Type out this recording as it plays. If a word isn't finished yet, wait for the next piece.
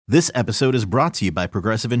This episode is brought to you by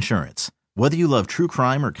Progressive Insurance. Whether you love true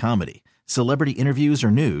crime or comedy, celebrity interviews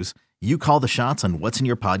or news, you call the shots on what's in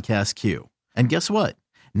your podcast queue. And guess what?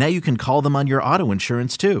 Now you can call them on your auto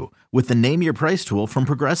insurance too with the Name Your Price tool from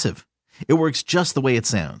Progressive. It works just the way it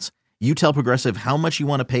sounds. You tell Progressive how much you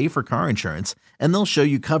want to pay for car insurance, and they'll show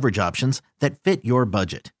you coverage options that fit your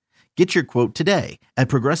budget. Get your quote today at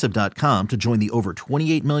Progressive.com to join the over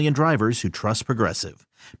 28 million drivers who trust Progressive.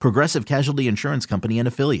 Progressive Casualty Insurance Company and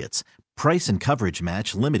Affiliates. Price and coverage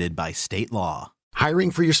match limited by state law. Hiring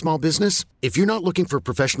for your small business? If you're not looking for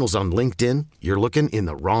professionals on LinkedIn, you're looking in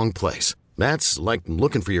the wrong place. That's like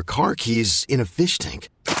looking for your car keys in a fish tank.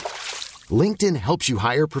 LinkedIn helps you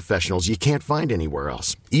hire professionals you can't find anywhere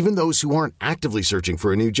else, even those who aren't actively searching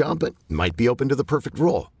for a new job but might be open to the perfect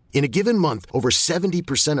role. In a given month, over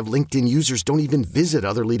 70% of LinkedIn users don't even visit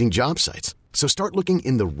other leading job sites. So start looking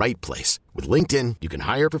in the right place. With LinkedIn, you can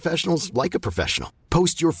hire professionals like a professional.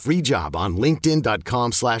 Post your free job on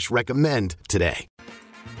linkedin.com/recommend today.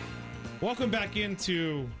 Welcome back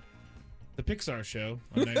into the Pixar Show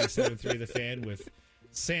on 97.3 The Fan with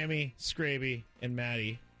Sammy, Scraby, and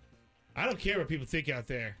Maddie. I don't care what people think out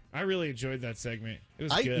there. I really enjoyed that segment. It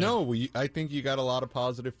was good. No, I think you got a lot of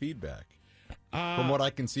positive feedback. From what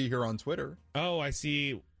I can see here on Twitter. Oh, I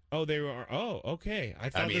see. Oh, they were. Oh, okay. I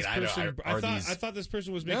thought I thought this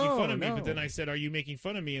person was making fun of me, but then I said, "Are you making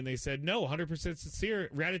fun of me?" And they said, "No, 100% sincere.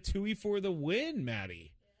 Ratatouille for the win,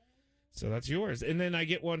 Maddie." So that's yours. And then I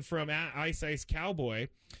get one from Ice Ice Cowboy.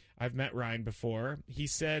 I've met Ryan before. He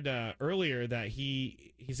said earlier that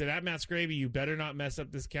he said, "At Matt Scraby, you better not mess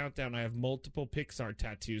up this countdown. I have multiple Pixar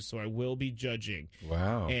tattoos, so I will be judging."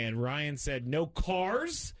 Wow. And Ryan said, "No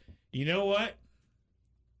Cars." You know what?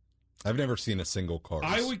 I've never seen a single Cars.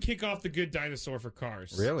 I would kick off The Good Dinosaur for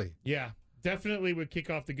Cars. Really? Yeah, definitely would kick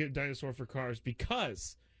off The Good Dinosaur for Cars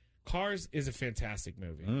because Cars is a fantastic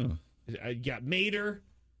movie. You got Mater,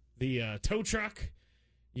 the tow truck.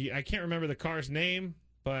 I can't remember the car's name,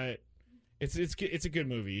 but it's a good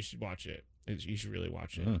movie. You should watch it. You should really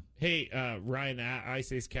watch it. Hey, Ryan,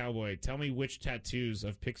 Ice Ace Cowboy, tell me which tattoos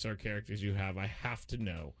of Pixar characters you have. I have to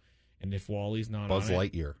know. And if Wally's not Buzz on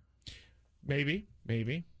Lightyear. Maybe.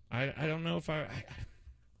 I don't know if I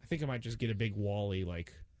think I might just get a big Wally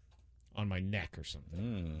like on my neck or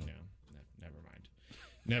something. No,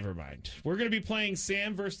 never mind. We're gonna be playing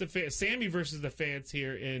Sammy versus the Fans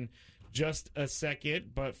here in just a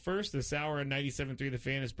second. But first, this hour on 97.3 The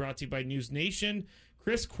Fan is brought to you by News Nation.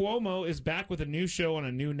 Chris Cuomo is back with a new show on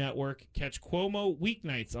a new network. Catch Cuomo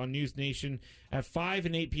weeknights on News Nation at 5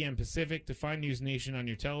 and 8 p.m. Pacific. To find News Nation on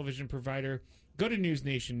your television provider, go to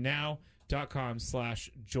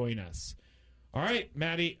newsnationnow.com/join us. All right,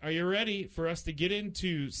 Maddie, are you ready for us to get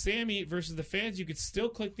into Sammy versus the Fans? You could still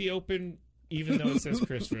click the open even though it says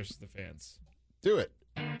Chris versus the Fans. Do it.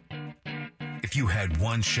 If you had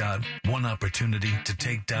one shot, one opportunity to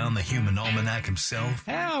take down the human almanac himself,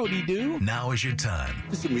 howdy do. Now is your time.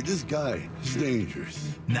 Listen to me, this guy is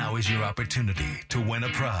dangerous. Now is your opportunity to win a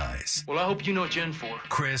prize. Well, I hope you know what you're in for.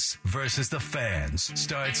 Chris versus the Fans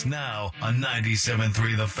starts now on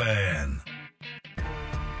 97.3 The Fan.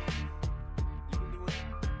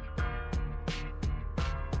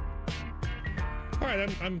 All right,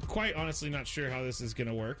 I'm quite honestly not sure how this is going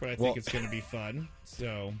to work, but I think it's going to be fun.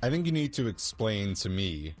 So I think you need to explain to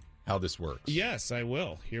me how this works. Yes, I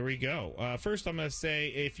will. Here we go. First, I'm going to say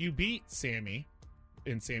if you beat Sammy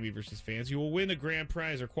in Sammy versus Fans, you will win a grand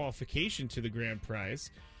prize or qualification to the grand prize.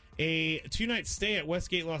 A 2-night stay at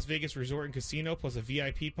Westgate Las Vegas Resort and Casino plus a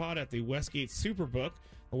VIP pod at the Westgate Superbook,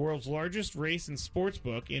 the world's largest race and sports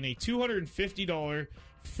book, and a $250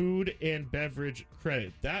 food and beverage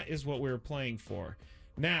credit. That is what we're playing for.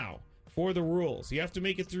 Now, for the rules, you have to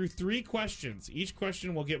make it through 3 questions. Each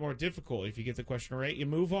question will get more difficult. If you get the question right, you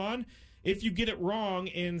move on. If you get it wrong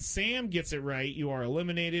and Sam gets it right, you are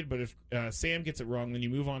eliminated. But if Sam gets it wrong, then you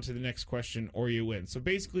move on to the next question or you win. So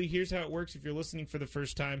basically, here's how it works if you're listening for the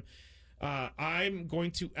first time. I'm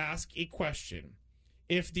going to ask a question.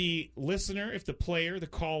 If the listener, if the player, the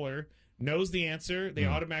caller knows the answer, they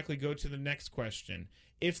automatically go to the next question.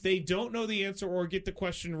 If they don't know the answer or get the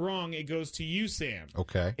question wrong, it goes to you, Sam.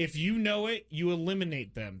 Okay. If you know it, you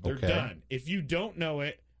eliminate them. They're done. If you don't know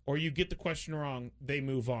it or you get the question wrong, they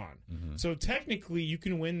move on. So technically, you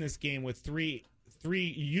can win this game with three.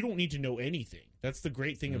 You don't need to know anything. That's the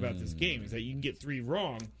great thing about this game is that you can get 3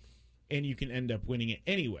 wrong, and you can end up winning it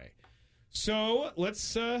anyway. So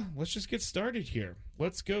let's just get started here.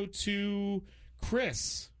 Let's go to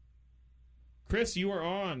Chris. Chris, you are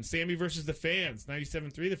on Sammy versus the Fans,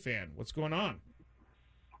 97.3 The Fan. What's going on?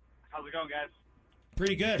 How's it going, guys?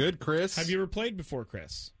 Pretty good. Good, Chris. Have you ever played before,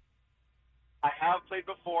 Chris? I have played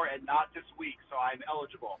before and not this week, so I'm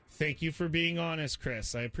eligible. Thank you for being honest,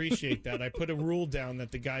 Chris. I appreciate that. I put a rule down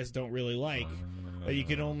that the guys don't really like, that you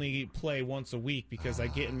can only play once a week because I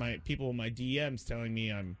get in my DMs telling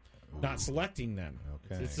me I'm not selecting them.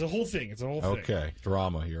 Okay. It's the whole thing. It's a whole thing. Okay,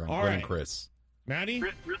 drama here. I'm All blaming right. Chris. Maddie?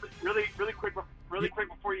 Really quick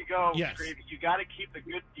before you go, Yes. Gravy, you got to keep the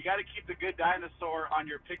Good Dinosaur on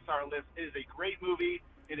your Pixar list. It is a great movie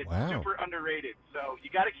and it's super underrated. So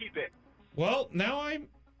you got to keep it. Well, now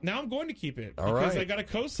I'm going to keep it All because right. I got a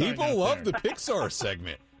co-sign. People out love there. the Pixar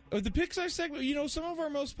segment. The Pixar segment, some of our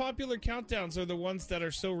most popular countdowns are the ones that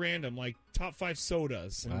are so random, like top 5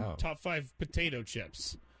 sodas and top 5 potato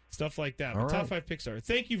chips, stuff like that. All But top right. 5 Pixar.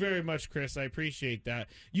 Thank you very much, Chris. I appreciate that.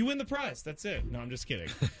 You win the prize. That's it. No, I'm just kidding.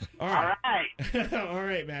 All right. All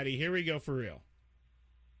right, Maddie. Here we go for real.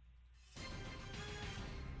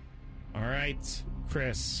 All right,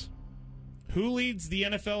 Chris. Who leads the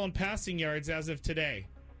NFL in passing yards as of today?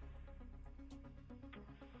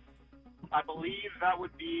 I believe that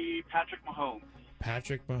would be Patrick Mahomes.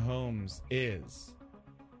 Patrick Mahomes is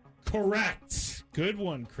correct. Good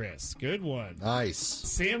one, Chris. Good one. Nice.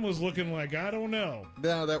 Sam was looking like, I don't know.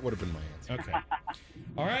 No, that would have been my answer. Okay.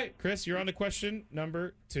 All right, Chris, you're on to question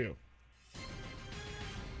number 2.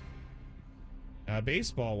 A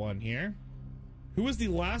baseball one here. Who was the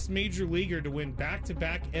last major leaguer to win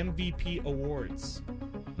back-to-back MVP awards?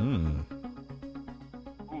 Oof.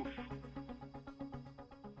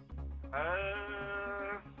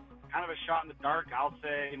 Kind of a shot in the dark. I'll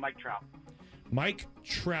say Mike Trout. Mike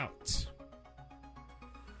Trout.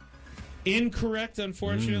 Incorrect,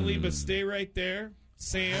 unfortunately, but stay right there.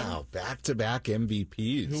 Sam. Wow, back-to-back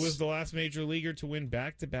MVPs. Who was the last major leaguer to win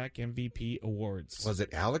back-to-back MVP awards? Was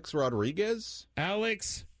it Alex Rodriguez?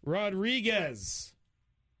 Alex Rodriguez.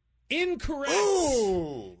 Incorrect.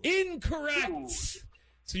 Ooh. Incorrect. Ooh.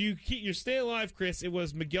 So you stay alive, Chris. It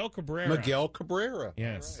was Miguel Cabrera. Miguel Cabrera.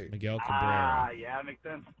 Yes, All right. Miguel Cabrera. Yeah, that makes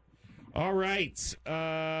sense. All right.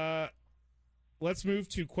 Let's move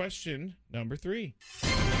to question number 3.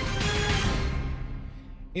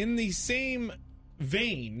 In the same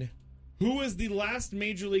vein, who was the last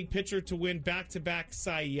major league pitcher to win back-to-back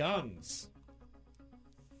Cy Youngs?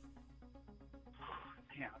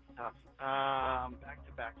 Damn, that's tough.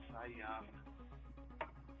 Back-to-back Cy Young.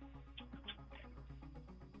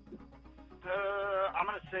 I'm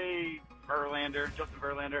going to say Justin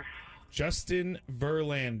Verlander. Justin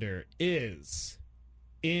Verlander is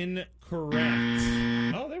incorrect.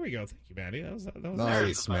 Oh, there we go. Thank you, Maddie. That was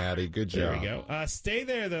Nice, Maddie. Good There job. we go. Stay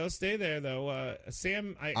there, though.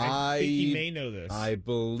 Sam, I think he may know this. I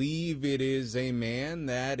believe it is a man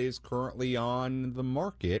that is currently on the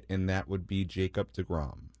market, and that would be Jacob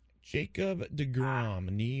deGrom. Jacob deGrom,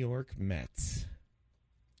 New York Mets,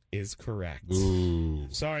 is correct. Ooh.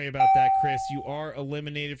 Sorry about that, Chris. You are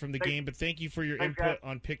eliminated from the game, but thank you for your input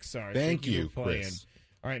on Pixar. Thank you you, for playing. Chris.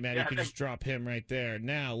 All right, Matt, you can just drop him right there.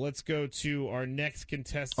 Now, let's go to our next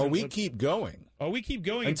contestant. Oh, we keep going. Oh, we keep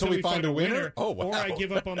going Until we find a winner? Oh, wow. Or I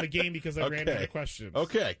give up on the game because I ran out of questions.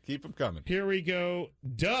 Okay, keep them coming. Here we go.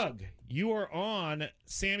 Doug, you are on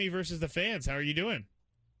Sammy versus the fans. How are you doing?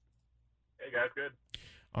 Hey, guys, good.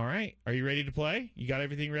 All right. Are you ready to play? You got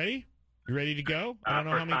everything ready? You ready to go? I don't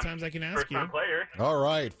know how many times I can ask you. Player. All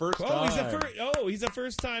right, first time. He's a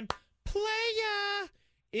first-time player.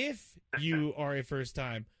 If you are a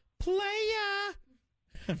first-time player,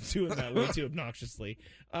 I'm doing that way too obnoxiously.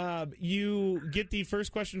 You get the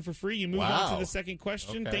first question for free. You move on to the second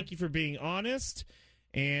question. Okay. Thank you for being honest.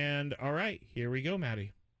 And all right, here we go,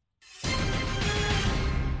 Maddie.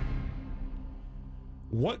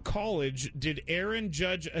 What college did Aaron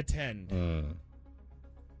Judge attend?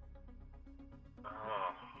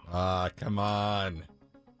 Come on. Is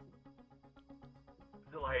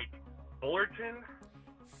it like Fullerton?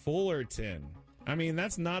 Fullerton. I mean,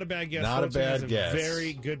 that's not a bad guess. Not a Fullerton bad is a guess.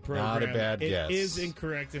 very good program. Not a bad guess. It is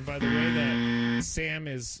incorrect. And by the way that Sam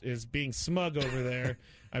is being smug over there,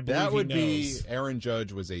 I believe That would he be knows. Aaron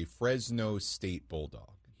Judge was a Fresno State Bulldog.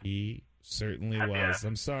 He certainly was.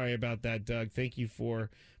 I'm sorry about that, Doug. Thank you for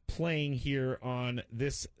playing here on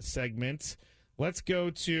this segment. Let's go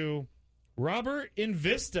to Robert in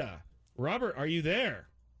Vista. Robert, are you there?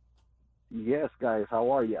 Yes, guys. How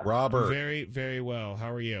are you? Robert. Very, very well.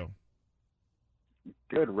 How are you?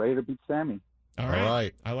 Good. Ready to beat Sammy. All All right.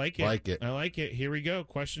 right. I like it. Like it. I like it. Here we go.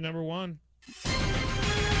 Question number 1.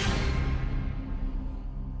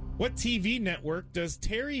 What TV network does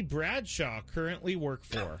Terry Bradshaw currently work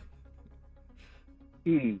for?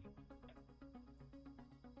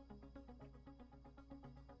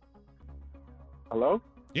 Hello?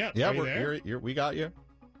 Yeah. Yeah, are you we're there? here. We got you.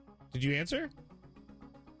 Did you answer?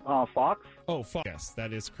 Fox. Oh, Fox. Yes,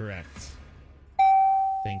 that is correct.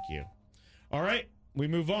 Thank you. All right, we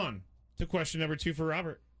move on to question number 2 for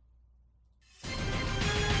Robert.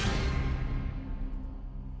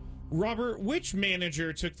 Robert, which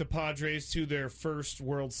manager took the Padres to their first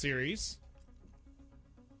World Series?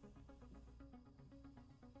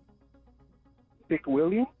 Dick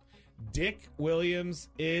Williams. Dick Williams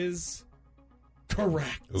is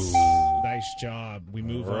correct. Ooh. Nice job. We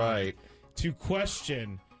move on to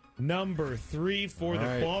question number 3 for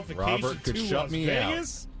the qualification Robert could to shut Las me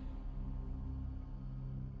Vegas.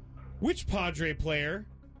 Which Padre player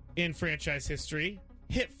in franchise history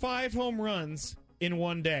hit 5 home runs in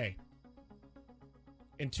one day?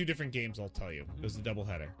 In 2 different games, I'll tell you. It was a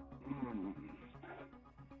doubleheader.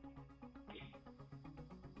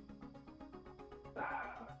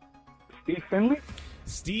 Steve Finley.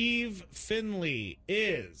 Steve Finley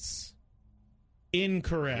is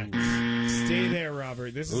incorrect. Stay there,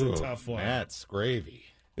 Robert. This is a tough one. That's gravy.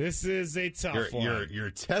 This is a tough one.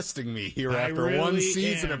 You're testing me here I after really one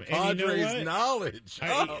season am. of And you know Padres what? knowledge.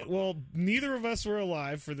 Well, neither of us were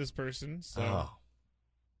alive for this person, so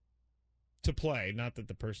to play. Not that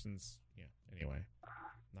the person's anyway.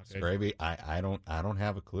 Not good. Gravy. I don't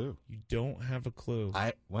have a clue. You don't have a clue.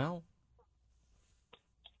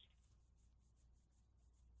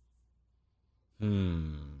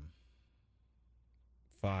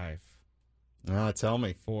 5. Tell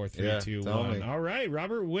me. 4, 3, 2, 1. All right,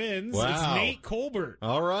 Robert wins. Wow. It's Nate Colbert.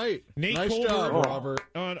 All right. Nice Colbert, job, Robert.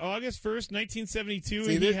 On August 1st, 1972,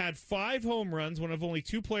 he had 5 home runs, one of only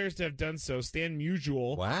 2 players to have done so, Stan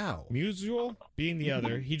Musial. Wow. Musial being the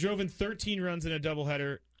other. He drove in 13 runs in a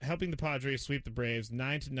doubleheader, helping the Padres sweep the Braves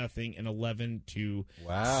 9-0 and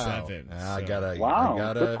 11-7. I gotta.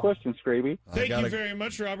 Good question, Scraby. Thank you very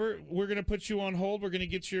much, Robert. We're gonna put you on hold. We're gonna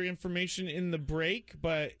get your information in the break,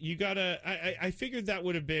 but you gotta. I figured that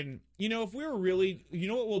would have been. If we were really,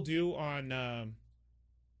 what we'll do on. I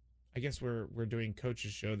guess we're doing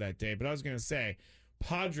Coach's show that day, but I was gonna say.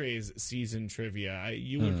 Padres season trivia.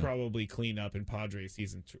 You would probably clean up in Padres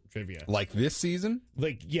season trivia. Like this season?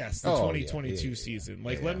 Yes, the 2022 season.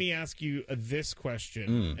 Let me ask you this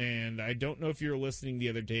question, and I don't know if you were listening the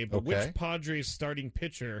other day, but which Padres starting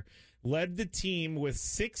pitcher led the team with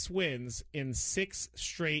 6 wins in 6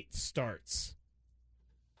 straight starts?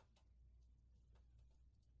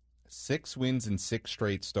 6 wins in 6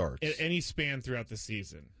 straight starts. At any span throughout the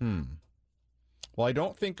season. Well, I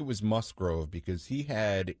don't think it was Musgrove because he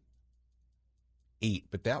had 8,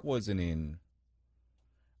 but that wasn't in.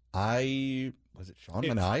 Was it Sean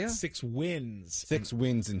Manaea? 6 wins. 6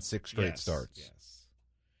 wins in 6 straight starts.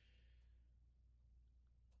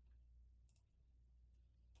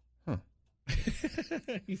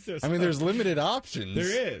 Yes. There's limited options.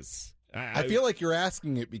 There is. I feel like you're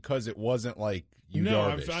asking it because it wasn't like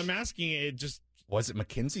Darvish. I'm asking it just. Was it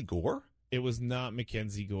Mackenzie Gore? It was not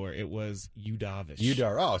Mackenzie Gore. It was Yu Darvish.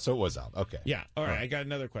 Oh, so it was out. Okay. Yeah. All right. I got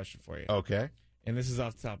another question for you. Okay. And this is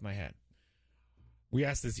off the top of my head. We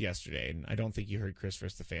asked this yesterday, and I don't think you heard Chris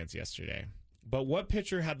vs. the Fans yesterday. But what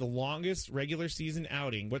pitcher had the longest regular season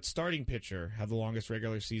outing? What starting pitcher had the longest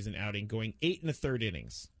regular season outing going 8 1/3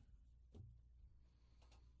 innings?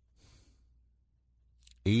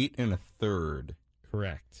 8 1/3.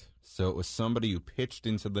 Correct. So it was somebody who pitched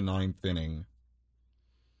into the 9th inning.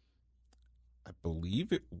 I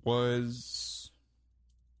believe it was.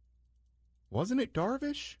 Wasn't it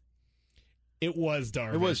Darvish? It was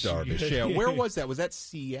Darvish. It was Darvish. Yeah. Where was that? Was that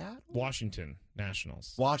Seattle? Washington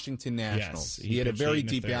Nationals. Yes, he had a very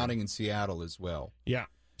deep outing in Seattle as well. Yeah.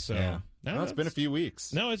 So no, it's been a few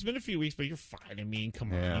weeks. No, it's been a few weeks, but you're fine.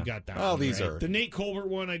 Come on, you got that. Oh, one, these right? are the Nate Colbert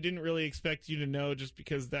one. I didn't really expect you to know just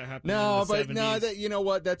because that happened. No, in the but 70s. no, that you know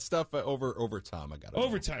what? That stuff over time. I got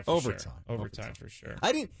overtime. Overtime for sure.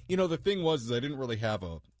 I didn't. The thing was, I didn't really have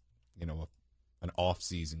an off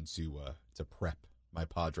season to prep my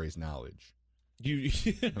Padres knowledge.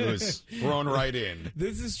 It was thrown right in.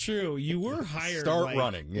 This is true. You were hired. Start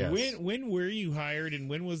running. Yes. When were you hired, and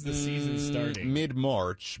when was the season starting?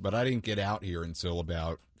 Mid-March, but I didn't get out here until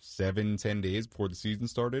about 7-10 days before the season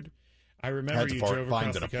started. I remember you drove find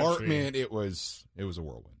across an the apartment. It was a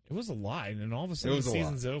whirlwind. It was a lot, and all of a sudden the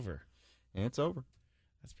season's over. And it's over.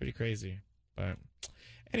 That's pretty crazy, but.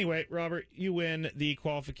 Anyway, Robert, you win the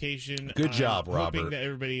qualification. Good job, Robert. Hoping that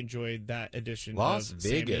everybody enjoyed that edition Las of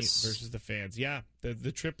Vegas Sammy versus the Fans. Yeah,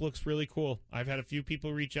 the trip looks really cool. I've had a few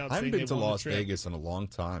people reach out. I haven't saying been to Las Vegas in a long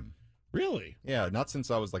time. Really? Yeah, not since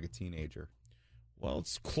I was like a teenager. Well,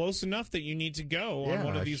 it's close enough that you need to go on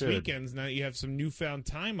one of these weekends now that you have some newfound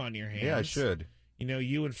time on your hands. Yeah, I should.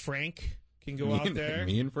 You and Frank can go out there.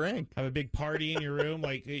 Me and Frank. Have a big party in your room.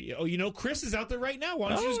 Like, Chris is out there right now. Why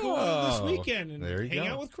don't you just go out this weekend and hang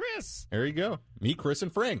out with Chris? There you go. Me, Chris,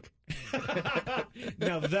 and Frank.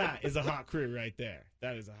 Now that is a hot crew right there.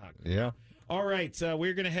 That is a hot crew. Yeah. All right,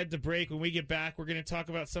 we're going to head to break. When we get back, we're going to talk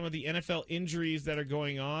about some of the NFL injuries that are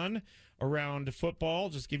going on around football.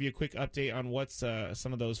 Just give you a quick update on what's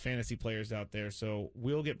some of those fantasy players out there. So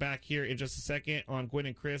we'll get back here in just a second on Gwynn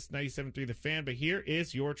and Chris, 97.3 The Fan. But here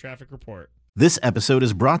is your traffic report. This episode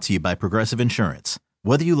is brought to you by Progressive Insurance.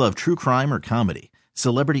 Whether you love true crime or comedy,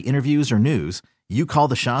 celebrity interviews or news, you call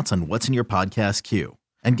the shots on what's in your podcast queue.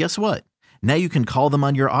 And guess what? Now you can call them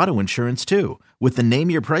on your auto insurance too with the Name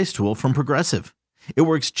Your Price tool from Progressive. It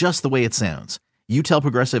works just the way it sounds. You tell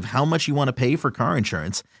Progressive how much you want to pay for car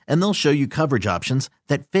insurance, and they'll show you coverage options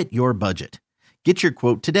that fit your budget. Get your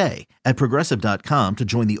quote today at Progressive.com to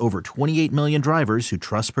join the over 28 million drivers who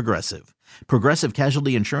trust Progressive. Progressive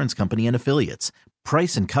Casualty Insurance Company and Affiliates.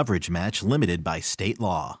 Price and coverage match limited by state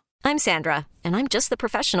law. I'm Sandra, and I'm just the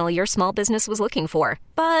professional your small business was looking for.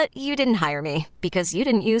 But you didn't hire me because you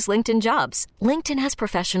didn't use LinkedIn Jobs. LinkedIn has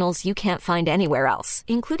professionals you can't find anywhere else,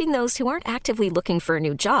 including those who aren't actively looking for a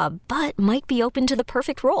new job, but might be open to the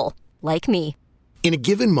perfect role, like me. In a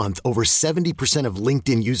given month, over 70% of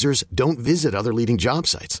LinkedIn users don't visit other leading job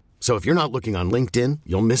sites. So if you're not looking on LinkedIn,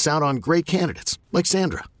 you'll miss out on great candidates like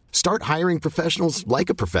Sandra. Start hiring professionals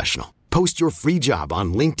like a professional. Post your free job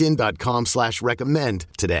on linkedin.com/recommend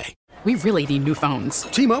today. We really need new phones.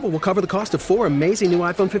 T-Mobile will cover the cost of 4 amazing new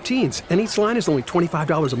iPhone 15s, and each line is only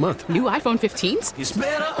 $25 a month. New iPhone 15s? It's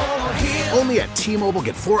better over here. Only at T-Mobile,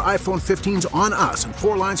 get 4 iPhone 15s on us and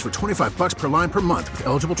 4 lines for $25 per line per month with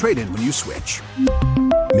eligible trade-in when you switch.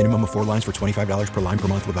 Minimum of 4 lines for $25 per line per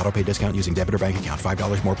month with autopay discount using debit or bank account.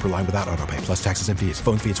 $5 more per line without autopay, plus taxes and fees.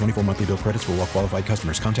 Phone fee at 24 monthly bill credits for well-qualified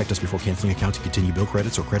customers. Contact us before canceling account to continue bill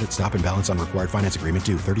credits or credit stop and balance on required finance agreement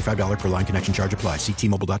due. $35 per line connection charge applies. See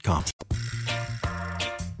T-Mobile.com.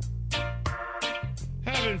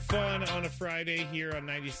 Having fun on a Friday here on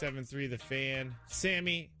 97.3 The Fan.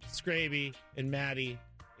 Sammy, Scraby, and Maddie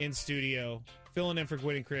in studio, filling in for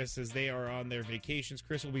Gwynn and Chris as they are on their vacations.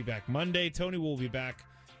 Chris will be back Monday. Tony will be back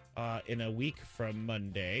in a week from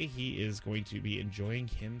Monday. He is going to be enjoying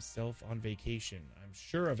himself on vacation. I'm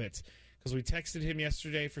sure of it, because we texted him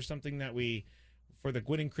yesterday for something for the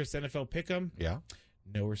Gwynn and Chris NFL Pick'em. Yeah.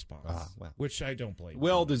 No response, well. which I don't blame.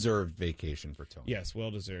 Well-deserved vacation for Tony. Yes,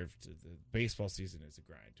 well-deserved. The baseball season is a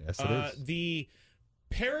grind. Yes, it is. The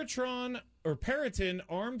Periton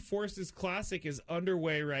Armed Forces Classic is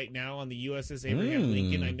underway right now on the USS Abraham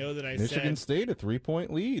Lincoln. I know that Michigan State, a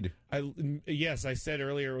 3-point lead. Yes, I said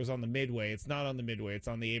earlier it was on the Midway. It's not on the Midway. It's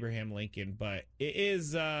on the Abraham Lincoln. But it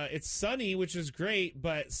is. It's sunny, which is great.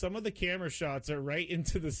 But some of the camera shots are right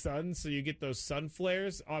into the sun, so you get those sun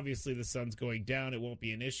flares. Obviously, the sun's going down. It won't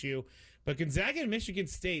be an issue. But Gonzaga and Michigan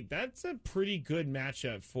State—that's a pretty good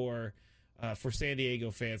matchup for San Diego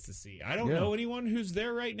fans to see. I don't know anyone who's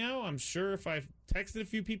there right now. I'm sure if I texted a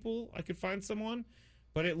few people, I could find someone.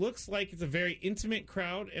 But it looks like it's a very intimate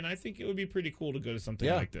crowd, and I think it would be pretty cool to go to something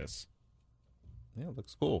like this. Yeah, it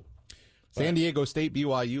looks cool. San Diego State,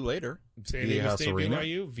 BYU later. San Diego State,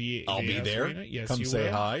 BYU. I'll be there. Arena. Yes, come say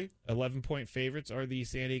will. hi. 11-point favorites are the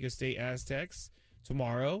San Diego State Aztecs.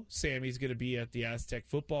 Tomorrow, Sammy's going to be at the Aztec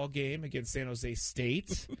football game against San Jose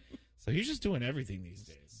State. So he's just doing everything these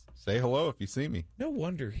days. Say hello if you see me. No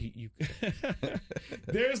wonder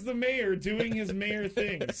There's the mayor doing his mayor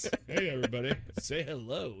things. Hey, everybody. Say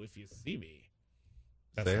hello if you see me.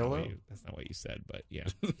 Say hello. That's not what you said, but yeah.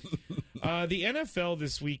 The NFL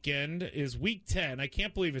this weekend is Week 10. I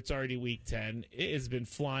can't believe it's already Week 10. It has been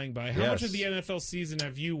flying by. How much of the NFL season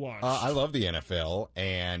have you watched? I love the NFL,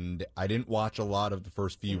 and I didn't watch a lot of the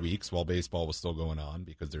first few weeks while baseball was still going on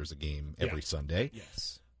because there's a game every Sunday.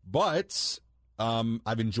 Yes. But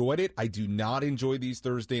I've enjoyed it. I do not enjoy these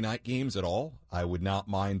Thursday night games at all. I would not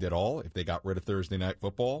mind at all if they got rid of Thursday night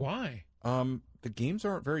football. Why? The games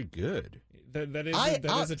aren't very good. That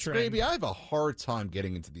is a trend. Baby, I have a hard time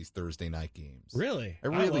getting into these Thursday night games. Really? I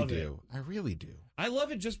really do. I really do. I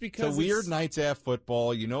love it just because it's a weird night to have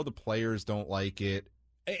football. You know the players don't like it.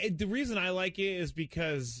 The reason I like it is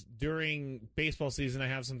because during baseball season I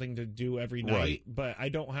have something to do every night, but I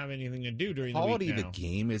don't have anything to do during the week now. Quality of the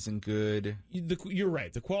game isn't good. You're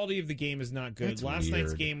right. The quality of the game is not good. That's Last weird.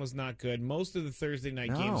 night's game was not good. Most of the Thursday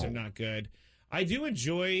night games are not good. I do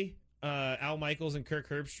enjoy Al Michaels and Kirk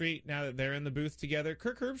Herbstreit now that they're in the booth together.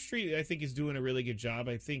 Kirk Herbstreit, I think, is doing a really good job.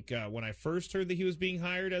 I think when I first heard that he was being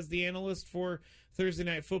hired as the analyst for Thursday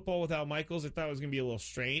Night Football with Al Michaels, I thought it was going to be a little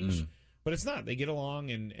strange. But it's not. They get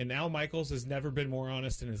along, and Al Michaels has never been more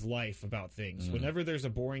honest in his life about things. Whenever there's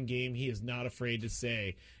a boring game, he is not afraid to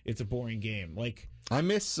say it's a boring game. Like I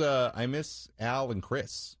miss Al and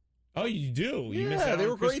Chris. Oh, you do? You miss they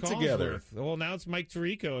were Chris great together. Well, now it's Mike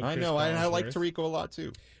Tirico. And I Chris know. I like Collinsworth. Tirico a lot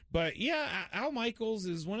too. But yeah, Al Michaels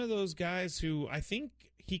is one of those guys who I think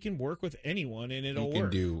he can work with anyone, and it'll work. He can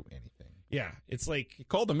do anything. Yeah, it's like he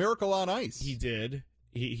called the Miracle on Ice. He did.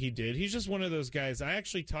 He did. He's just one of those guys. I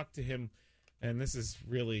actually talked to him, and this is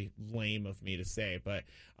really lame of me to say, but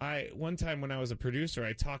one time when I was a producer,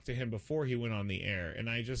 I talked to him before he went on the air, and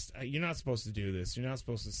you're not supposed to do this. You're not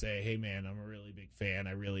supposed to say, hey, man, I'm a really big fan.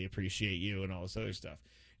 I really appreciate you and all this other stuff.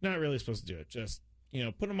 You're not really supposed to do it. Just,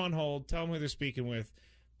 put them on hold, tell them who they're speaking with,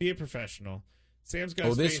 be a professional. Sam's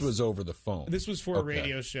got this was over the phone. This was for a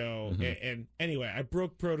radio show. And anyway, I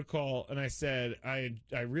broke protocol, and I said,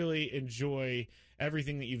 I really enjoy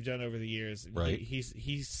everything that you've done over the years. Right.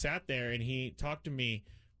 He sat there, and he talked to me,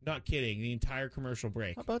 not kidding, the entire commercial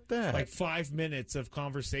break. How about that? Like 5 minutes of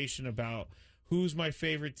conversation about who's my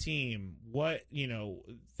favorite team, what,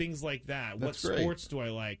 things like that. That's what great. Sports do I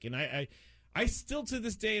like? And I still to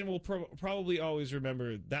this day and will probably always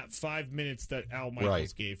remember that 5 minutes that Al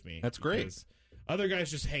Michaels gave me. That's great. Other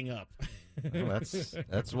guys just hang up. Well,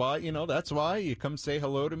 that's why you come say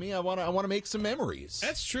hello to me. I want to make some memories.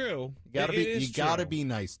 That's true. You gotta be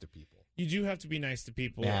nice to people. You do have to be nice to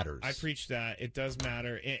people. Matters. I preach that. It does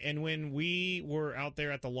matter. And when we were out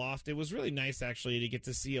there at the loft, it was really nice actually to get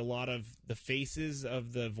to see a lot of the faces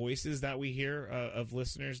of the voices that we hear of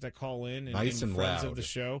listeners that call in and nice and friends loud of the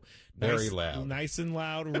show. Very loud. Nice and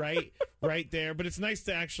loud, right there. But it's nice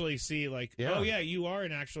to actually see oh yeah, you are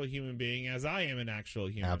an actual human being as I am an actual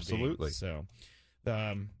human being. Absolutely. So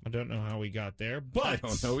I don't know how we got there, but I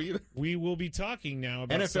don't know either. We will be talking now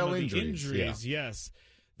about NFL some of the injuries. Yes.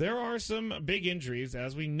 There are some big injuries,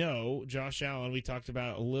 as we know. Josh Allen, we talked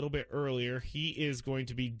about a little bit earlier. He is going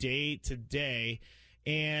to be day to day,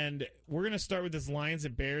 and we're going to start with this Lions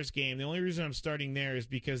at Bears game. The only reason I'm starting there is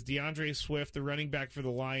because DeAndre Swift, the running back for the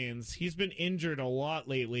Lions, he's been injured a lot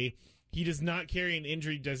lately. He does not carry an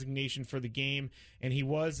injury designation for the game, and he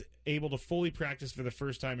was able to fully practice for the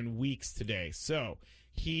first time in weeks today. So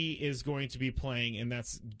he is going to be playing, and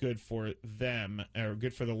that's good for them, or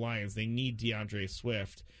good for the Lions. They need DeAndre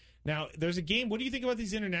Swift. Now, there's a game. What do you think about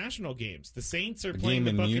these international games? The Saints are playing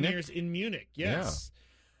the Buccaneers in Munich. Yes.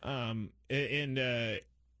 Yeah.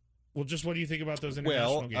 Just what do you think about those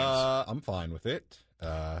international games? I'm fine with it.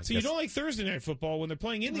 So you don't like Thursday Night Football when they're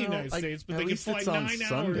playing in the United States, but they can fly 9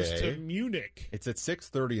 hours to Munich. It's at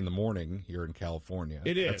 6:30 in the morning here in California.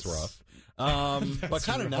 It is. That's rough. But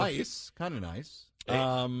kind of nice. Kind of nice.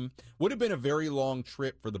 Would have been a very long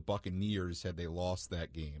trip for the Buccaneers had they lost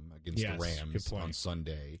that game against the Rams on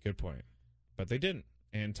Sunday. Good point. But they didn't.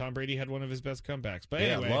 And Tom Brady had one of his best comebacks. But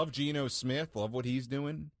yeah, anyway, love Geno Smith. Love what he's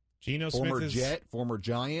doing. Former Jet, former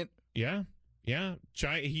Giant. Yeah. Yeah.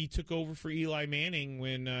 He took over for Eli Manning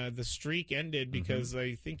when the streak ended because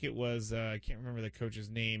I think it was I can't remember the coach's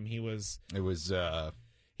name. He was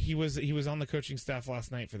on the coaching staff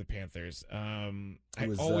last night for the Panthers. I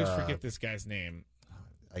always forget this guy's name.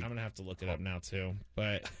 I'm going to have to look it up now, too.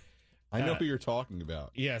 But I know who you're talking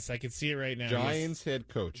about. Yes, I can see it right now. Giants head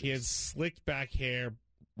coach. He had slicked back hair.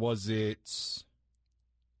 Was it?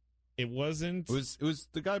 It wasn't. It was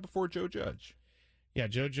the guy before Joe Judge. Yeah,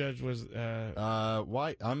 Joe Judge was.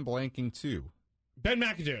 Why? I'm blanking, too. Ben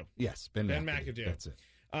McAdoo. Yes, Ben McAdoo. That's it.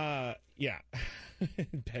 Yeah.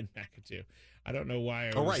 Ben McAdoo. I don't know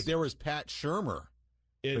why. Right. There was Pat Shurmur.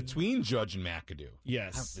 Between Judge and McAdoo.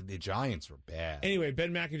 Yes. The Giants were bad. Anyway,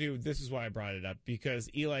 Ben McAdoo, this is why I brought it up, because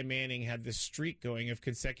Eli Manning had this streak going of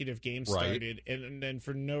consecutive games started, and then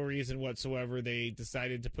for no reason whatsoever, they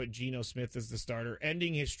decided to put Geno Smith as the starter,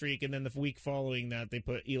 ending his streak, and then the week following that, they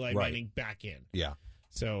put Eli Manning back in. Yeah.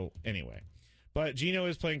 So, anyway. But Geno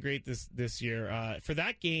is playing great this year. For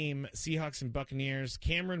that game, Seahawks and Buccaneers,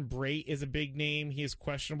 Cameron Brate is a big name. He is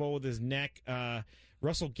questionable with his neck.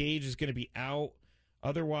 Russell Gage is going to be out.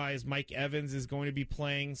 Otherwise, Mike Evans is going to be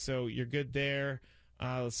playing, so you're good there.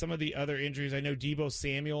 Some of the other injuries, I know Deebo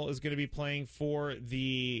Samuel is going to be playing for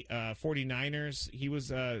the 49ers. He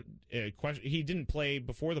was he didn't play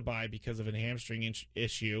before the bye because of a hamstring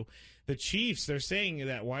issue. The Chiefs, they're saying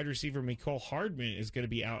that wide receiver Mecole Hardman is going to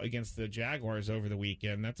be out against the Jaguars over the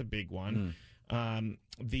weekend. That's a big one.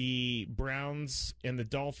 The Browns and the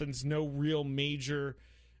Dolphins, no real major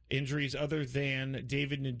injuries other than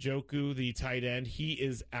David Njoku, the tight end. He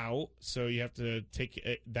is out, so you have to take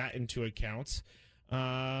that into account.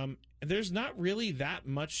 There's not really that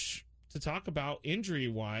much to talk about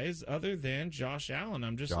injury-wise other than Josh Allen.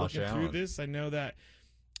 I'm just looking through this. I know that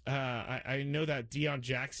I know that Deion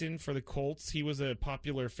Jackson for the Colts, he was a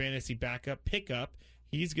popular fantasy pickup.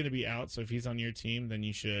 He's going to be out, so if he's on your team, then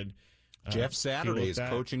you should. Jeff Saturday's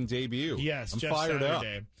coaching debut. Yes, I'm Jeff fired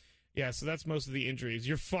Saturday. up. Yeah, so that's most of the injuries.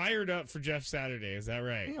 You're fired up for Jeff Saturday, is that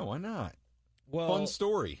right? Yeah, why not? Well, fun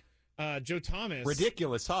story. Joe Thomas.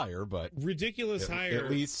 Ridiculous hire, but hire. At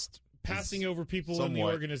least passing over people in the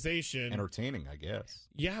organization. Entertaining, I guess.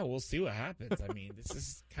 Yeah, we'll see what happens. I mean, this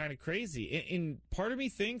is kind of crazy. And part of me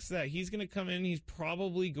thinks that he's going to come in. He's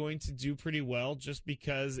probably going to do pretty well just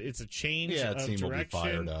because it's a change of direction. Will be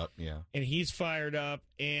fired up, yeah. And he's fired up,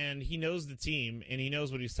 and he knows the team, and he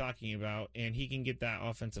knows what he's talking about, and he can get that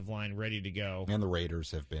offensive line ready to go. And the Raiders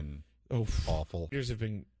have been awful. Raiders have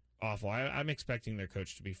been awful. I'm expecting their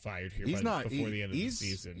coach to be fired here before the end of the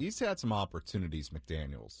season. He's had some opportunities,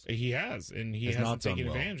 McDaniels. He has, and he hasn't taken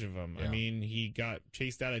advantage of them. Yeah. I mean, he got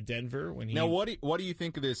chased out of Denver when he. Now, what do you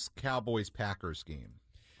think of this Cowboys-Packers game,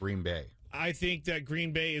 Green Bay? I think that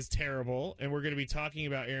Green Bay is terrible, and we're going to be talking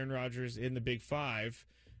about Aaron Rodgers in the Big Five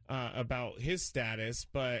about his status.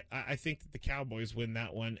 But I think that the Cowboys win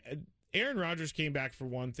that one. Aaron Rodgers came back for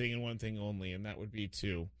one thing and one thing only, and that would be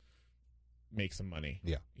to make some money.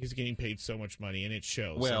 Yeah, he's getting paid so much money, and it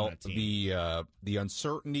shows. Well, on that team. The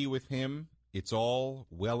uncertainty with him, it's all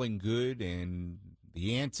well and good, and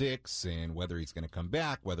the antics, and whether he's going to come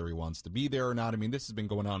back, whether he wants to be there or not. I mean, this has been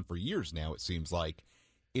going on for years now. It seems like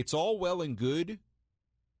it's all well and good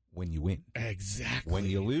when you win. Exactly. When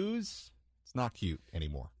you lose, it's not cute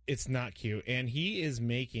anymore. It's not cute. And he is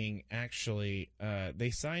making, actually, they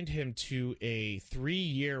signed him to a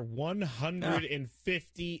 3-year,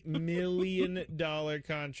 $150 million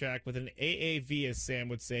contract with an AAV, as Sam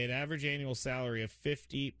would say, an average annual salary of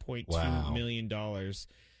 $50.2 million.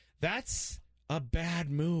 That's a bad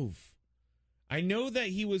move. I know that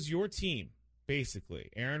he was your team, basically,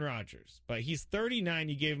 Aaron Rodgers, but he's 39.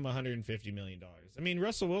 You gave him $150 million. I mean,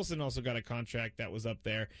 Russell Wilson also got a contract that was up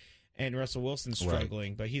there. And Russell Wilson's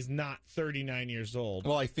struggling, but he's not 39 years old.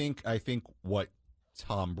 Well, I think what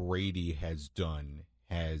Tom Brady has done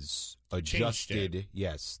has adjusted,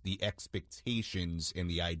 the expectations and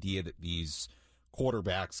the idea that these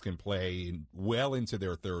quarterbacks can play well into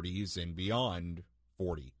their 30s and beyond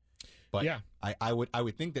 40. But yeah, I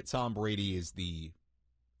would think that Tom Brady is the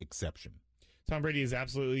exception. Tom Brady is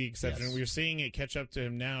absolutely the exception. Yes. We're seeing it catch up to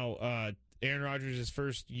him now. Aaron Rodgers'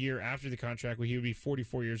 first year after the contract, where he would be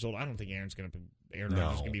 44 years old. I don't think Aaron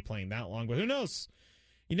Rodgers is going to be playing that long, but who knows?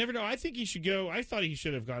 You never know. I think he should go. I thought he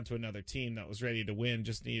should have gone to another team that was ready to win,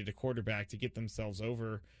 just needed a quarterback to get themselves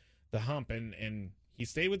over the hump, and he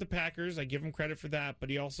stayed with the Packers. I give him credit for that, but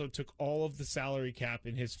he also took all of the salary cap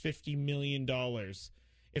in his $50 million.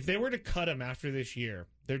 If they were to cut him after this year,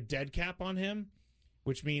 they're dead cap on him,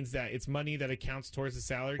 which means that it's money that accounts towards the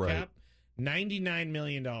salary cap. $99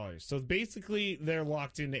 million. So basically, they're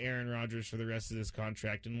locked into Aaron Rodgers for the rest of this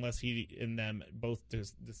contract unless he and them both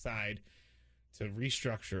decide to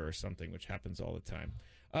restructure or something, which happens all the time.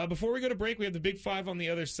 Before we go to break, we have the Big Five on the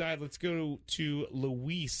other side. Let's go to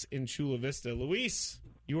Luis in Chula Vista. Luis,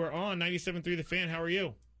 you are on 97.3 The Fan. How are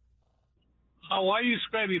you? How are you,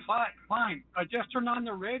 Scrappy? Fine. I just turned on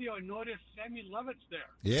the radio and noticed Sammy Levitt's there.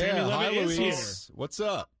 Yeah, Sammy Levitt hi, is Luis. here. What's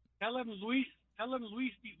up? Tell him Luis,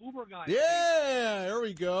 the Uber guy. Yeah, there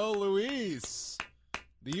we go, Luis,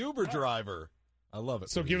 the Uber driver. I love it.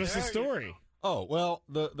 So Luis. give us the story. Oh, well,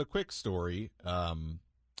 the quick story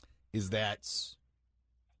is that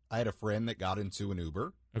I had a friend that got into an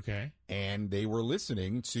Uber. Okay. And they were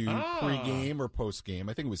listening to pregame or postgame.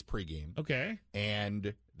 I think it was pregame. Okay.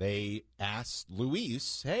 And they asked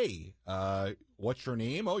Luis, hey, what's your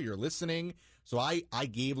name? Oh, you're listening. So I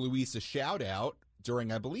gave Luis a shout out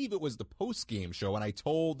during, I believe it was the post-game show, and I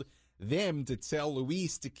told them to tell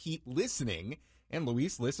Luis to keep listening, and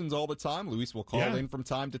Luis listens all the time. Luis will call in from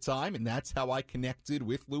time to time, and that's how I connected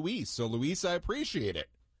with Luis. So, Luis, I appreciate it.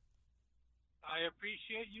 I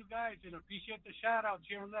appreciate you guys and appreciate the shout-outs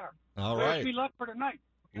here and there. All right. Wish me luck for tonight.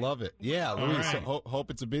 Okay? Love it. Yeah, Luis, right.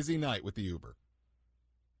 Hope it's a busy night with the Uber.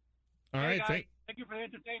 All right. Thank you for the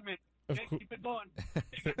entertainment. Keep it going.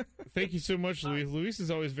 Thank you so much, Luis. Luis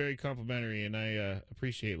is always very complimentary, and I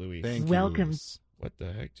appreciate Luis. Thank you, welcome. Luis. What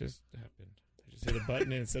the heck just happened? I just hit a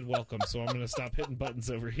button and it said welcome, so I'm going to stop hitting buttons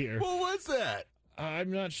over here. What was that?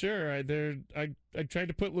 I'm not sure. I tried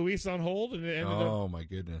to put Luis on hold, and it ended up my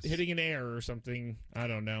goodness, hitting an error or something. I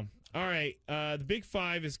don't know. All right, the Big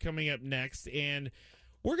Five is coming up next, and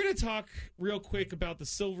we're going to talk real quick about the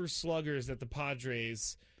Silver Sluggers that the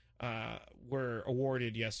Padres were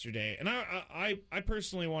awarded yesterday. And I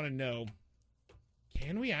personally want to know,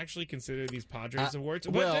 Can we actually consider these Padres awards?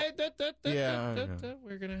 Well,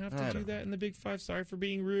 we're going to have to do that in the Big Five. Sorry for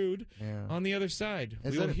being rude. Yeah. On the other side,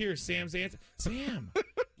 we will hear Sam's answer. Sam,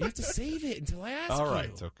 you have to save it until I ask you. All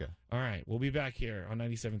right, okay. All right, we'll be back here on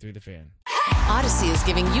 97.3 The Fan. Odyssey is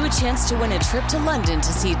giving you a chance to win a trip to London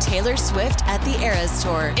to see Taylor Swift at the Eras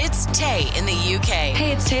Tour. It's Tay in the UK.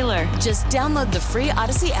 Hey, it's Taylor. Just download the free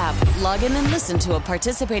Odyssey app, log in and listen to a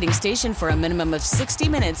participating station for a minimum of 60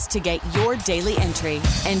 minutes to get your daily entry.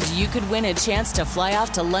 And you could win a chance to fly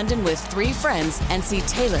off to London with 3 friends and see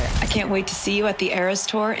Taylor. I can't wait to see you at the Eras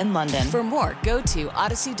Tour in London. For more, go to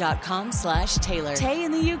odyssey.com/Taylor. Tay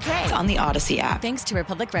in the UK. It's on the Odyssey app. Thanks to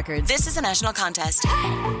Republic Records. This is a national contest.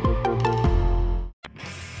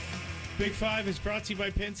 Big Five is brought to you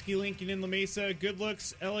by Penske Lincoln in La Mesa. Good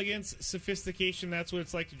looks, elegance, sophistication. That's what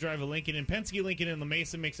it's like to drive a Lincoln. And Penske Lincoln in La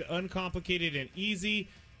Mesa makes it uncomplicated and easy.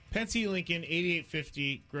 Penske Lincoln,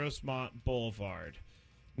 8850 Grossmont Boulevard.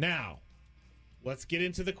 Now, let's get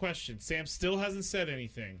into the question. Sam still hasn't said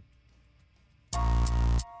anything.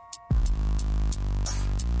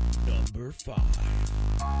 Number 5.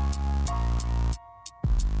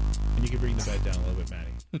 And you can bring the bed down a little bit,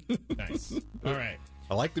 Maddie. Nice. All right.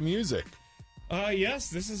 I like the music. Yes,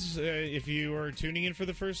 this is, if you are tuning in for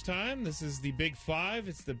the first time, this is the Big Five.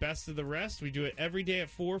 It's the best of the rest. We do it every day at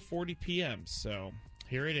 4:40 p.m., so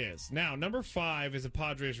here it is. Now, number 5 is a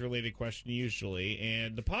Padres-related question usually,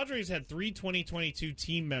 and the Padres had 3 2022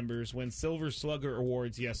 team members win Silver Slugger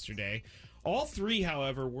awards yesterday. All 3,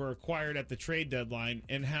 however, were acquired at the trade deadline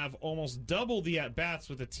and have almost double the at-bats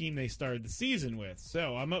with the team they started the season with.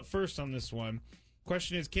 So, I'm up first on this one.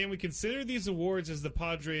 Question is, can we consider these awards as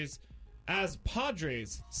Padres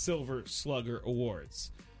Silver Slugger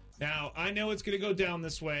Awards? Now, I know it's going to go down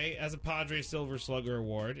this way as a Padres Silver Slugger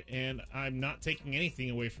Award, and I'm not taking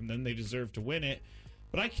anything away from them. They deserve to win it.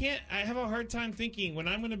 But I have a hard time thinking, when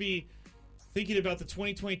I'm going to be thinking about the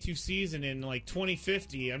 2022 season in like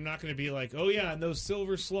 2050, I'm not going to be like, oh yeah, and those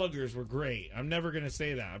Silver Sluggers were great. I'm never going to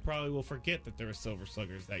say that. I probably will forget that there were Silver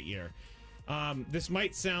Sluggers that year. This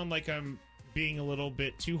might sound like I'm being a little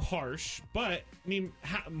bit too harsh, but I mean,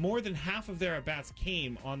 more than half of their at-bats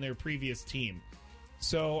came on their previous team.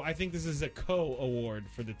 So I think this is a co-award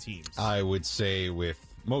for the teams. I would say with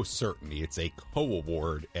most certainty it's a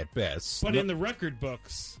co-award at best. But in the record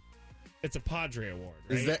books, it's a Padre award,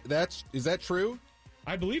 right? Is that true?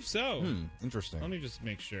 I believe so. Interesting. Let me just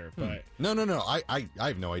make sure. But No. I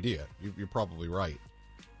have no idea. You're probably right.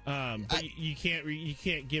 But you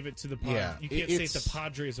can't give it to the Padres. Yeah, you can't say it's a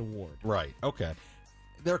Padres award. Right. Okay.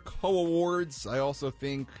 They're co-awards. I also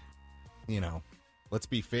think, let's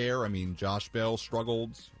be fair. I mean, Josh Bell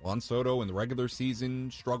struggled. Juan Soto in the regular season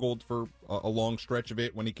struggled for a long stretch of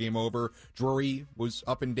it when he came over. Drury was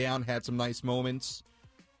up and down, had some nice moments.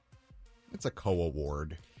 It's a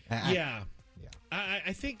co-award. Yeah.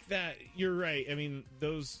 I think that you're right. I mean,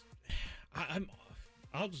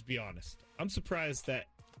 I'll just be honest. I'm surprised that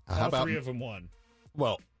all 3 of them won.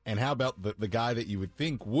 Well, and how about the guy that you would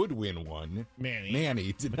think would win one?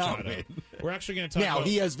 Manny did not win. We're actually going to talk about... Now,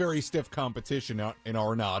 he has very stiff competition in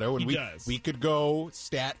Arenado, and we could go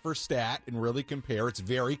stat for stat and really compare. It's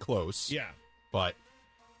very close. Yeah. But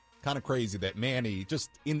kind of crazy that Manny, just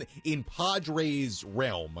in Padres'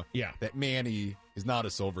 realm, that Manny is not a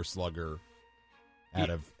Silver Slugger out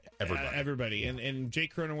of everybody. And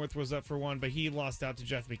Jake Cronenworth was up for one, but he lost out to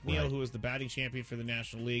Jeff McNeil, who was the batting champion for the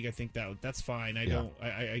National League. I think that's fine. I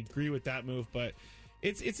agree with that move, but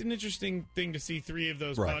it's an interesting thing to see 3 of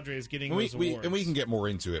those Padres getting those awards. And we can get more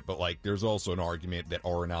into it, but there's also an argument that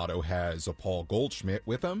Arenado has a Paul Goldschmidt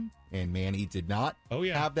with him, and Manny did not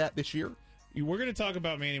have that this year. We're going to talk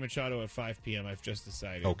about Manny Machado at 5 p.m., I've just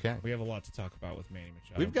decided. Okay. We have a lot to talk about with Manny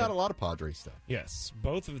Machado. We've got a lot of Padres stuff. Yes.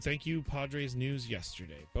 Thank you, Padres News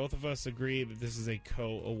yesterday. Both of us agree that this is a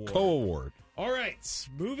co-award. Co-award. All right.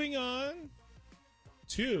 Moving on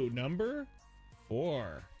to number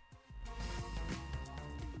 4.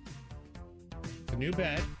 The new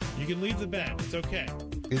bed. You can leave the bed. It's okay.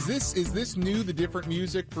 Is this new, the different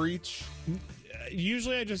music for each...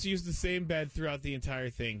 Usually I just use the same bed throughout the entire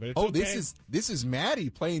thing, but it's okay. This is Maddie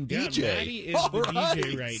playing DJ. Yeah, Maddie is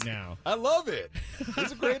DJ right now. I love it.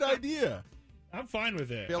 It's a great idea. I'm fine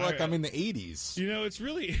with it. I feel like I'm in the 80s. It's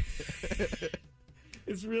really...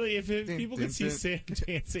 if people can see Sam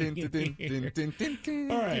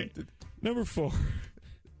dancing. All right, number 4.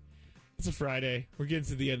 It's a Friday. We're getting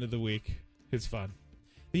to the end of the week. It's fun.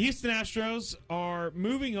 The Houston Astros are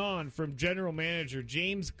moving on from general manager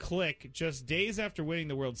James Click just days after winning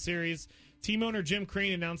the World Series. Team owner Jim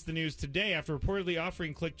Crane announced the news today after reportedly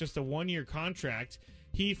offering Click just a 1-year contract.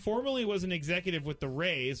 He formerly was an executive with the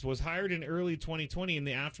Rays, was hired in early 2020 in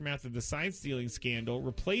the aftermath of the sign-stealing scandal,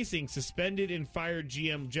 replacing suspended and fired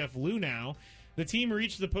GM Jeff Luhnow. The team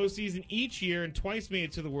reached the postseason each year and twice made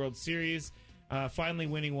it to the World Series, finally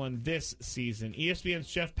winning one this season.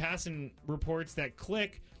 ESPN's Jeff Passan reports that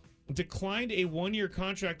Click declined a one-year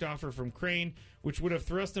contract offer from Crane, which would have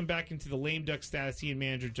thrust him back into the lame duck status he and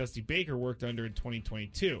manager Dusty Baker worked under in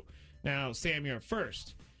 2022. Now, Sam, you're up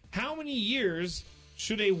first. How many years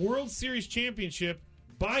should a World Series championship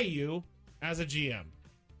buy you as a GM?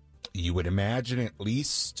 You would imagine at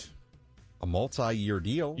least a multi-year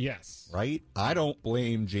deal. Yes. Right? I don't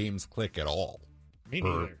blame James Click at all. Me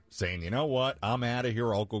neither. Saying, you know what? I'm out of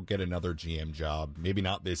here. I'll go get another GM job. Maybe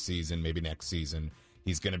not this season. Maybe next season.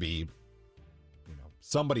 He's going to be,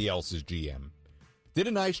 somebody else's GM. Did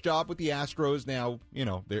a nice job with the Astros. Now,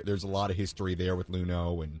 there's a lot of history there with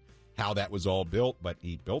Luhnow and how that was all built, but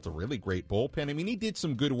he built a really great bullpen. I mean, he did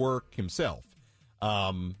some good work himself.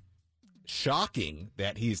 Shocking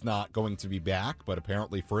that he's not going to be back, but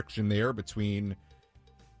apparently friction there between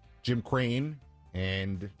Jim Crane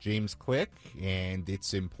and James Click, and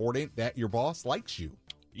it's important that your boss likes you.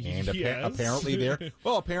 And apparently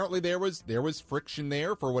there was friction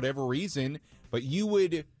there for whatever reason, but you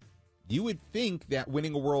would think that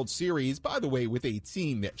winning a World Series, by the way, with a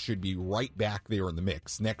team that should be right back there in the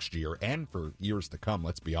mix next year and for years to come,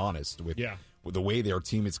 let's be honest, with the way their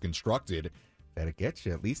team is constructed, that it gets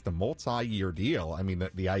you at least a multi-year deal. I mean,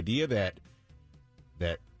 the idea that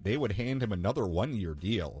they would hand him another one-year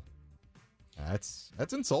deal, that's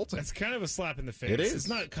insulting. That's kind of a slap in the face. It is. It's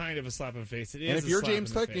not kind of a slap in the face. It is. And if you're slap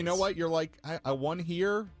James in the Click, face. you know what? You're like, I won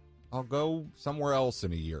here. I'll go somewhere else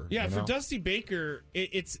in a year. Yeah, you for know? Dusty Baker,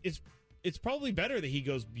 it's probably better that he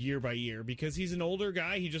goes year by year because he's an older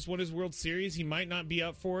guy. He just won his World Series. He might not be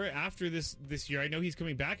up for it after this year. I know he's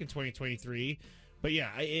coming back in 2023. But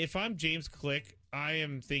yeah, if I'm James Click, I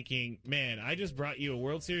am thinking, man, I just brought you a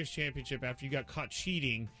World Series championship after you got caught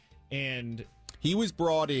cheating, and he was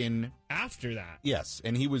brought in after that. Yes,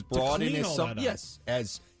 and he was brought in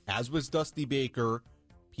as as was Dusty Baker,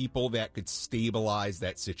 people that could stabilize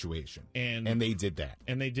that situation, and they did that.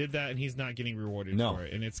 And he's not getting rewarded for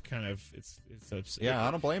it, and it's kind of it's upsetting. Yeah,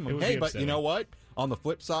 I don't blame him. Hey, but you know what? On the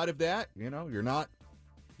flip side of that, you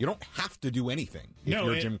don't have to do anything if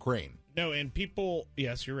you're Jim Crane. No, and people,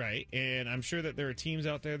 yes, you're right. And I'm sure that there are teams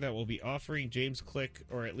out there that will be offering James Click,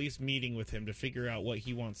 or at least meeting with him to figure out what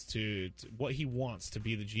he wants to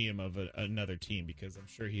be the GM of another team, because I'm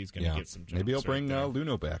sure he's going to get some jobs. Maybe he'll bring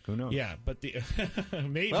Luhnow back. Who knows? Yeah, but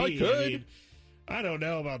maybe. Well, he could. I don't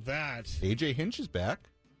know about that. AJ Hinch is back.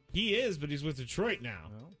 He is, but he's with Detroit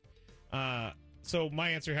now. So my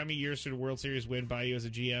answer: how many years should a World Series win by you as a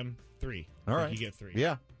GM? 3. All right, you get 3.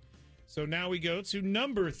 Yeah. So now we go to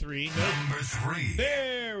number 3. Number 3.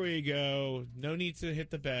 There we go. No need to hit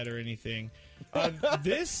the bat or anything.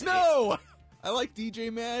 No! I like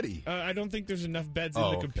DJ Maddie. I don't think there's enough beds in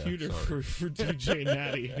the computer for DJ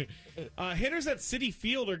Maddie. Hitters at Citi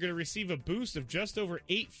Field are going to receive a boost of just over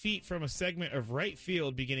 8 feet from a segment of right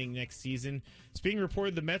field beginning next season. It's being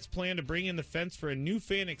reported the Mets plan to bring in the fence for a new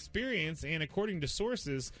fan experience, and according to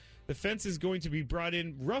sources, the fence is going to be brought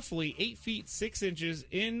in roughly 8 feet 6 inches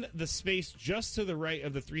in the space just to the right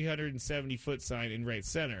of the 370-foot sign in right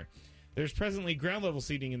center. There's presently ground level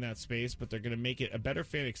seating in that space, but they're going to make it a better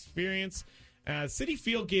fan experience. Citi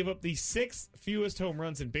Field gave up the 6th fewest home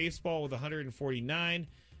runs in baseball with 149.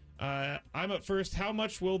 I'm up first. How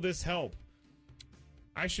much will this help?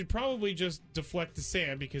 I should probably just deflect to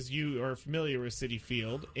Sam because you are familiar with Citi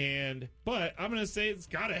Field, but I'm going to say it's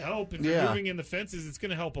got to help. If you're moving in the fences, it's going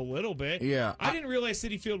to help a little bit. Yeah, I didn't realize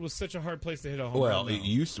Citi Field was such a hard place to hit a home run. Well, it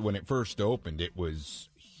used to, when it first opened, it was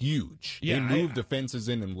huge. Yeah, they moved the fences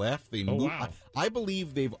in and left. They moved. Wow. I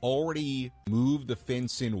believe they've already moved the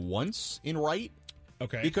fence in once in right.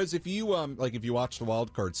 Okay. Because if you if you watch the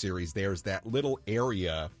Wild Card series, there's that little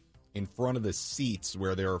area in front of the seats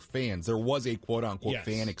where there are fans. There was a quote-unquote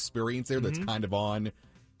fan experience there that's kind of on,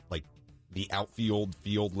 like, the outfield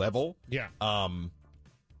field level. Yeah.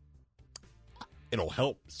 It'll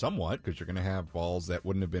help somewhat because you're going to have balls that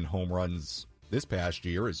wouldn't have been home runs this past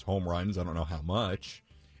year as home runs. I don't know how much.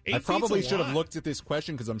 I probably should have looked at this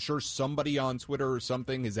question because I'm sure somebody on Twitter or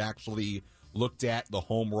something has actually looked at the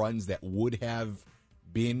home runs that would have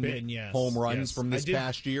been home runs from this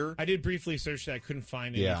past year. I did briefly search that. I couldn't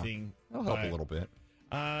find anything. It'll help a little bit.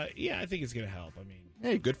 I think it's going to help. I mean,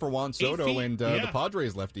 hey, good for Juan Soto and the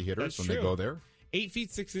Padres lefty hitters when they go there. 8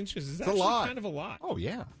 feet 6 inches is it's actually a lot. kind of a lot. Oh,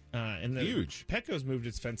 yeah. And huge. Petco's moved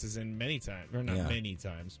its fences in many times. Or not many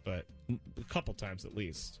times, but a couple times at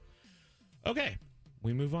least. Okay.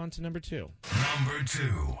 We move on to number 2. Number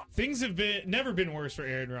 2. Things have never been worse for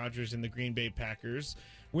Aaron Rodgers and the Green Bay Packers.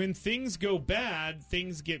 When things go bad,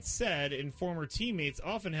 things get said, and former teammates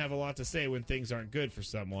often have a lot to say when things aren't good for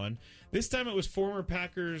someone. This time it was former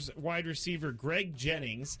Packers wide receiver Greg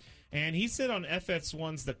Jennings, and he said on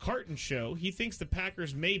FS1's The Carton Show he thinks the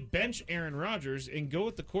Packers may bench Aaron Rodgers and go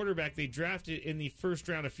with the quarterback they drafted in the first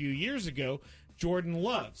round a few years ago, Jordan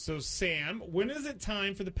Love. So, Sam, when is it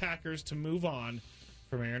time for the Packers to move on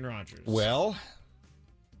from Aaron Rodgers? Well,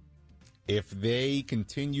 if they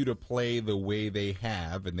continue to play the way they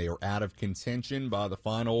have and they are out of contention by the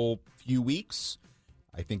final few weeks,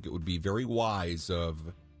 I think it would be very wise of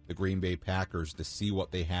the Green Bay Packers to see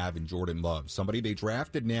what they have in Jordan Love. Somebody they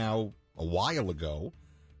drafted now a while ago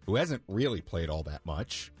who hasn't really played all that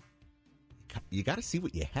much. You got to see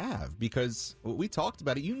what you have, because we talked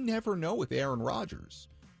about it. You never know with Aaron Rodgers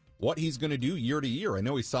what he's going to do year to year. I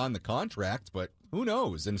know he signed the contract, but who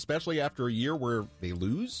knows? And especially after a year where they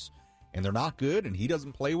lose and they're not good and he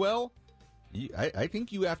doesn't play well, I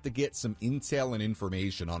think you have to get some intel and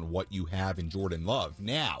information on what you have in Jordan Love.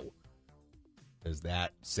 Now, does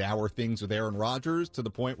that sour things with Aaron Rodgers to the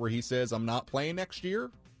point where he says, I'm not playing next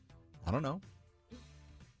year? I don't know.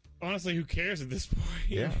 Honestly, who cares at this point?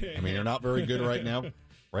 Yeah, I mean, they're not very good right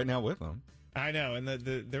now with them. I know, and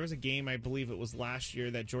there was a game, I believe it was last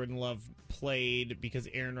year, that Jordan Love played because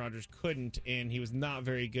Aaron Rodgers couldn't, and he was not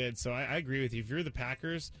very good. So I agree with you. If you're the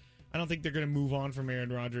Packers, I don't think they're going to move on from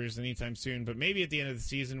Aaron Rodgers anytime soon, but maybe at the end of the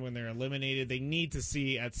season when they're eliminated, they need to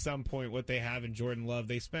see at some point what they have in Jordan Love.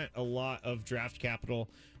 They spent a lot of draft capital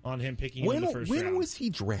on him picking him in the first round. When was he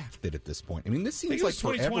drafted at this point? I mean, this seems like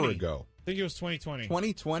forever ago. I think it was 2020.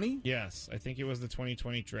 2020? Yes, I think it was the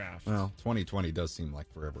 2020 draft. Well, 2020 does seem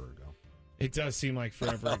like forever ago. It does seem like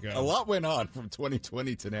forever ago. A lot went on from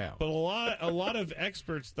 2020 to now. But a lot of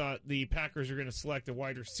experts thought the Packers were going to select a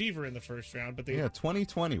wide receiver in the first round, but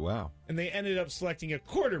 2020, wow. And they ended up selecting a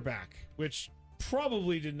quarterback, which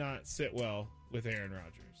probably did not sit well with Aaron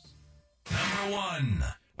Rodgers. Number 1.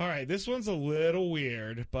 All right, this one's a little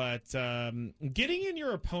weird, but getting in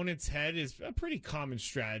your opponent's head is a pretty common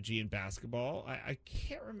strategy in basketball. I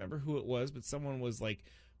can't remember who it was, but someone was like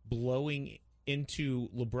blowing into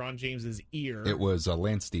LeBron James's ear. It was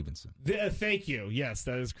Lance Stevenson. Thank you. Yes,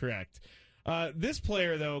 that is correct. This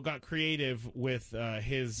player, though, got creative with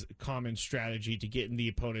his common strategy to get in the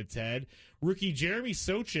opponent's head. Rookie Jeremy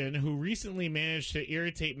Sochin, who recently managed to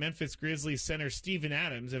irritate Memphis Grizzlies center Steven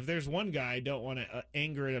Adams. If there's one guy I don't want to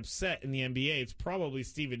anger and upset in the NBA, it's probably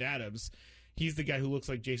Steven Adams. He's the guy who looks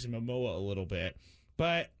like Jason Momoa a little bit.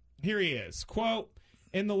 But here he is. Quote,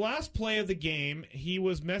 in the last play of the game, he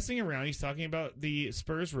was messing around. He's talking about the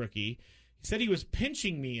Spurs rookie. He said he was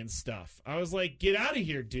pinching me and stuff. I was like, get out of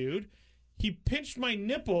here, dude. He pinched my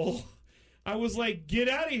nipple. I was like, get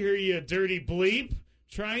out of here, you dirty bleep.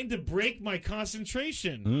 Trying to break my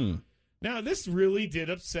concentration. Now, this really did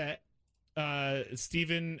upset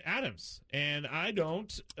Steven Adams. And I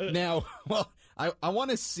don't... now, well, I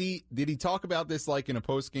want to see... Did he talk about this like in a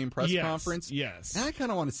post-game press conference? Yes. Now I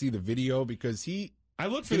kind of want to see the video because he... I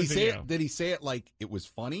looked for the video. Did he say it like it was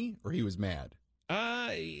funny or he was mad?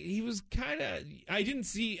 He was kind of... I didn't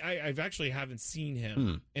see... I've actually haven't seen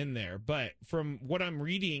him in there. But from what I'm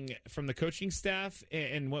reading from the coaching staff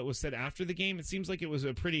and what was said after the game, it seems like it was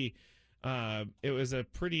a pretty...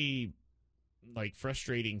 like,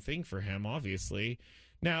 frustrating thing for him, obviously.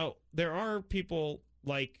 Now, there are people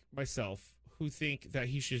like myself who think that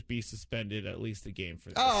he should be suspended at least a game for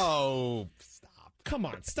this. Oh, stop. Come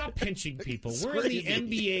on, stop pinching people. We're in the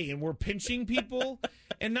NBA and we're pinching people.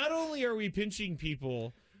 And not only are we pinching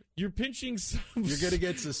people, you're pinching some... You're going to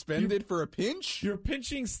get suspended for a pinch? You're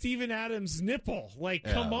pinching Steven Adams' nipple. Like,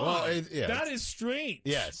 come on. Well, that is strange.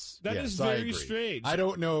 Yes. That is very strange. I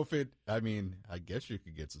don't know if it... I mean, I guess you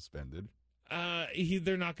could get suspended.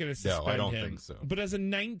 They're not going to suspend him. No, I don't think so. But as a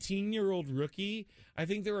 19-year-old rookie, I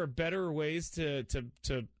think there are better ways to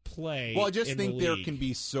play. Well, I just think there can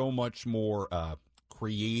be so much more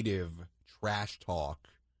creative trash talk.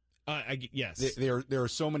 Yes. There are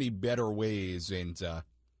so many better ways and,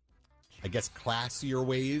 I guess, classier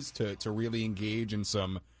ways to really engage in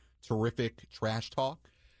some terrific trash talk.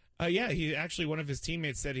 He actually, one of his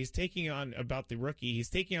teammates said he's taking on, about the rookie, he's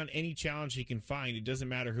taking on any challenge he can find. It doesn't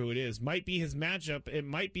matter who it is. Might be his matchup. It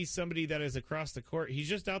might be somebody that is across the court. He's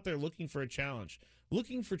just out there looking for a challenge,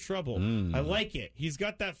 looking for trouble. I like it. He's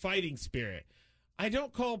got that fighting spirit. I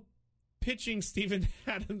don't call pitching Steven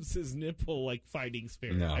Adams' nipple like fighting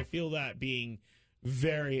spirit. No. I feel that being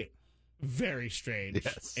very, very strange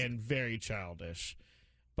and very childish.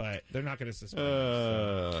 But they're not going to suspend him.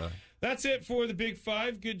 So. That's it for the Big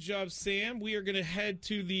Five. Good job, Sam. We are going to head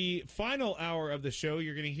to the final hour of the show.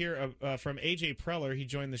 You're going to hear from AJ Preller. He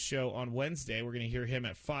joined the show on Wednesday. We're going to hear him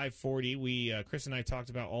at 5:40. Chris and I talked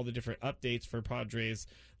about all the different updates for Padres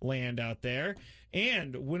land out there.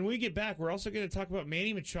 And when we get back, we're also going to talk about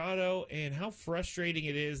Manny Machado and how frustrating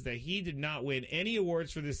it is that he did not win any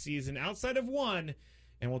awards for this season outside of one.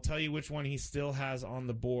 And we'll tell you which one he still has on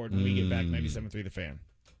the board when we get back. 97.3 The Fan.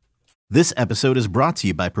 This episode is brought to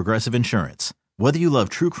you by Progressive Insurance. Whether you love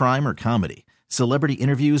true crime or comedy, celebrity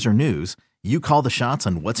interviews or news, you call the shots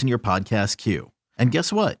on what's in your podcast queue. And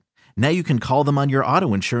guess what? Now you can call them on your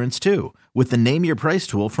auto insurance too with the Name Your Price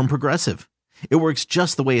tool from Progressive. It works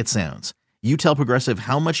just the way it sounds. You tell Progressive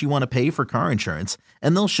how much you want to pay for car insurance,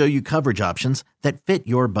 and they'll show you coverage options that fit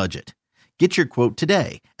your budget. Get your quote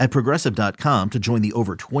today at Progressive.com to join the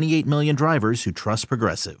over 28 million drivers who trust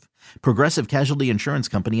Progressive. Progressive Casualty Insurance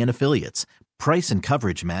Company and Affiliates. Price and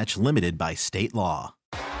coverage match limited by state law.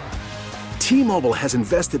 T-Mobile has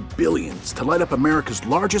invested billions to light up America's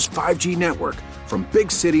largest 5G network, from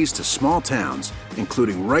big cities to small towns,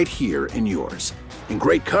 including right here in yours. And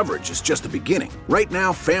great coverage is just the beginning. Right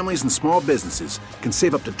now, families and small businesses can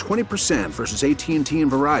save up to 20% versus AT&T and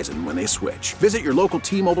Verizon when they switch. Visit your local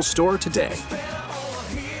T-Mobile store today.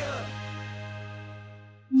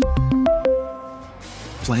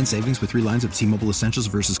 Plan savings with 3 lines of T-Mobile Essentials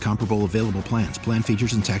versus comparable available plans. Plan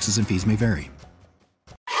features and taxes and fees may vary.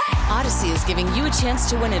 Odyssey is giving you a chance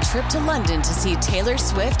to win a trip to London to see Taylor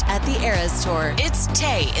Swift at the Eras Tour. It's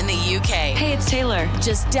Tay in the UK. Hey, it's Taylor.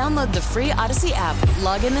 Just download the free Odyssey app,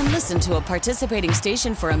 log in and listen to a participating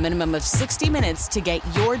station for a minimum of 60 minutes to get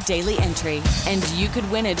your daily entry. And you could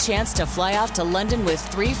win a chance to fly off to London with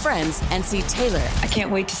 3 friends and see Taylor. I can't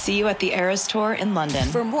wait to see you at the Eras Tour in London.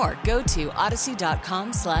 For more, go to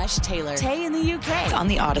odyssey.com/Taylor. Tay in the UK. On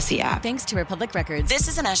the Odyssey app. Thanks to Republic Records. This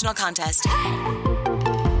is a national contest.